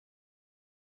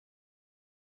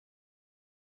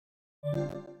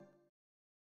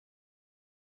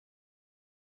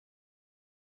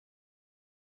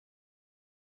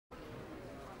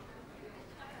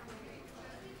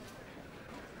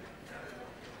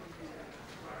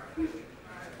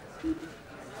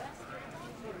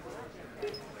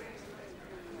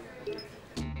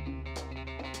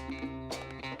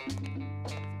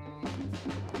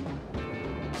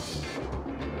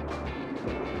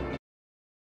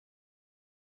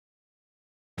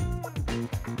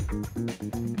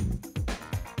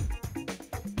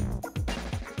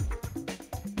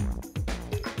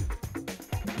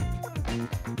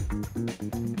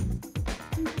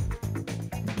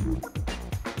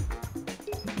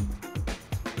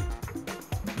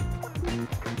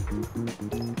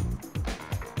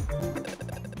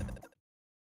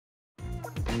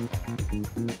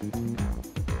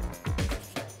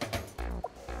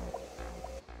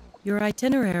Your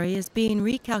itinerary is being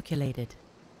recalculated.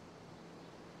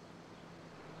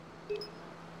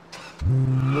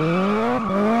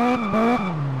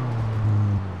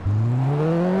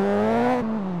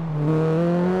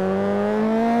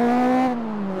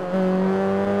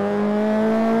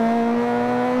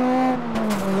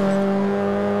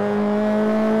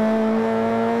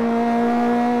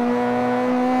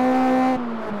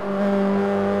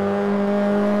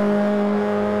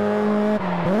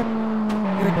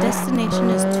 Destination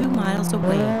is 2 miles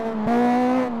away.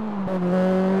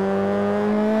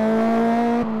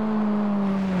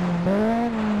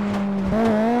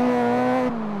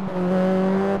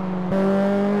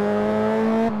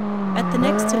 At the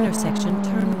next intersection,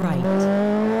 turn right.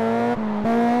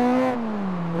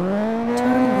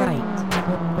 Turn right.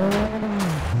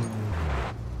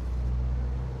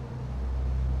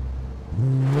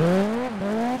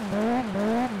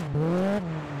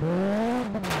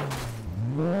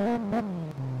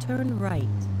 Turn right.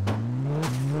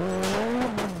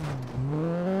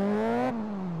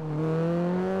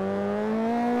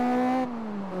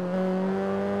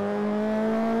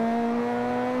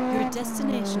 Your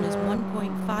destination is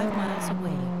 1.5 miles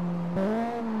away.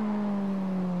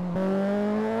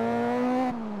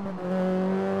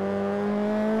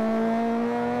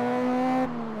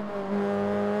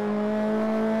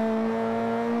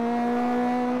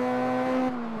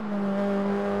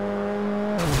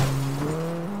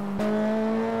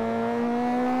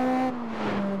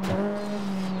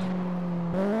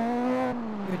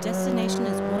 Destination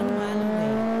is 1 mile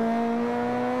away.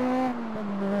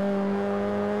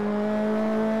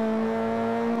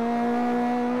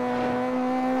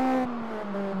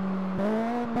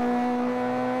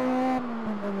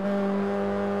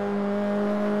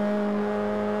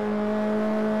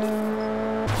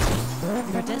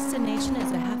 Your destination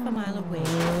is a half a mile away.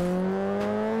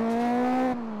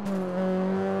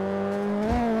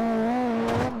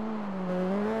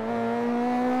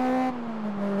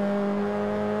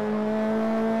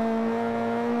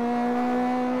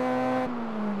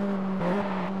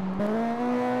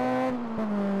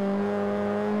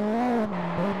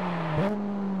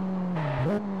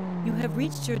 You have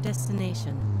reached your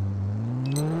destination.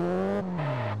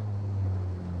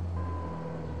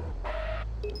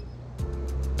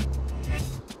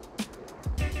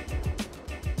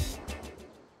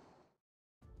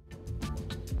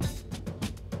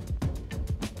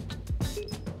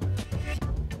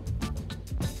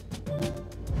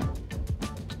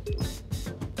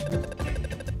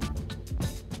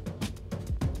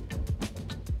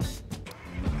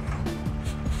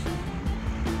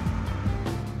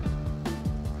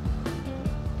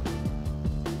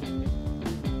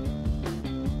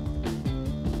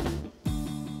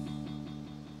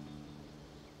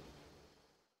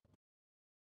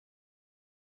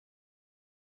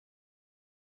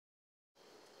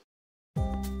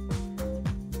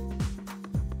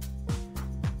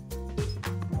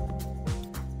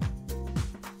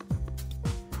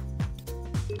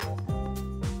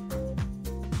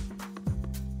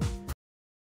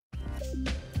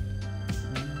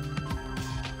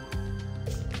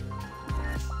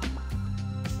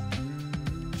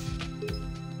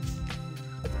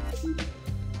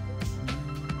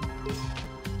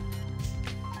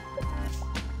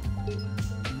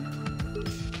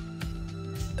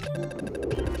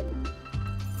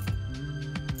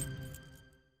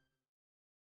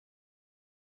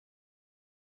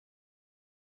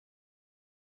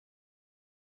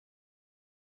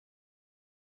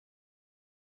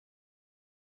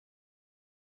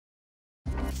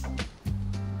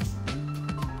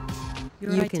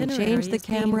 You can change the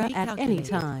camera at any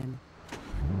time.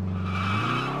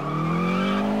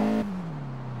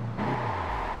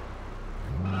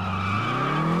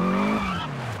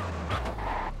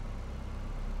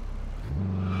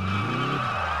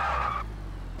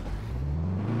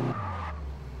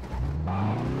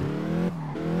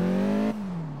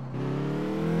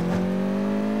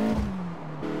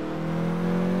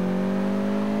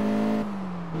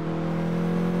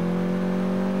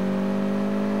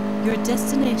 Your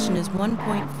destination is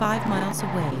 1.5 miles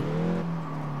away.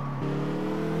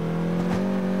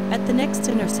 At the next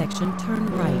intersection, turn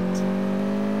right.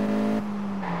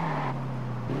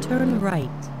 Turn right.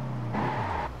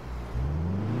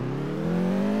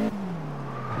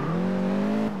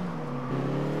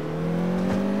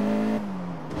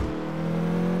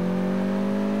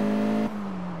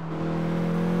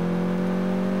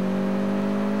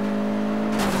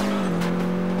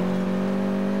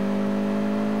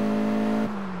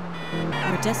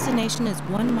 Your destination is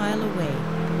 1 mile away.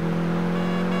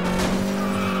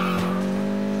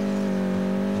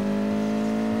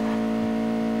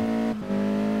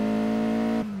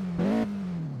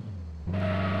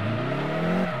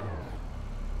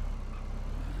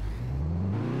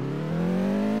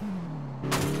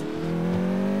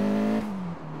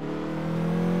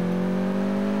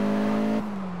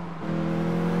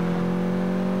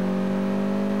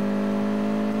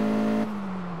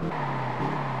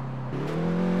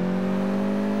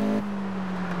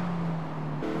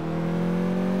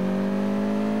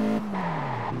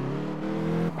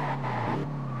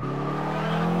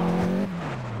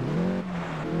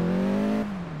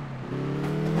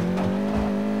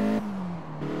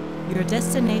 Your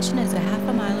destination is a half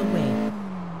a mile away.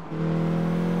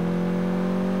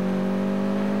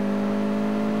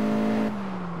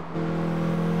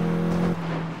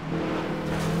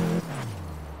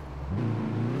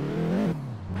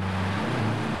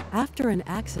 After an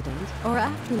accident or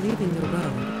after leaving the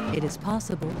road, it is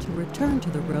possible to return to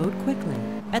the road quickly.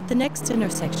 At the next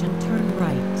intersection, turn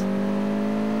right.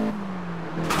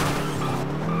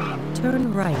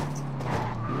 Turn right.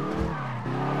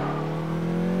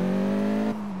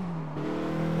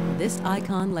 This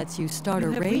icon lets you start a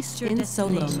race in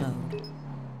solo mode.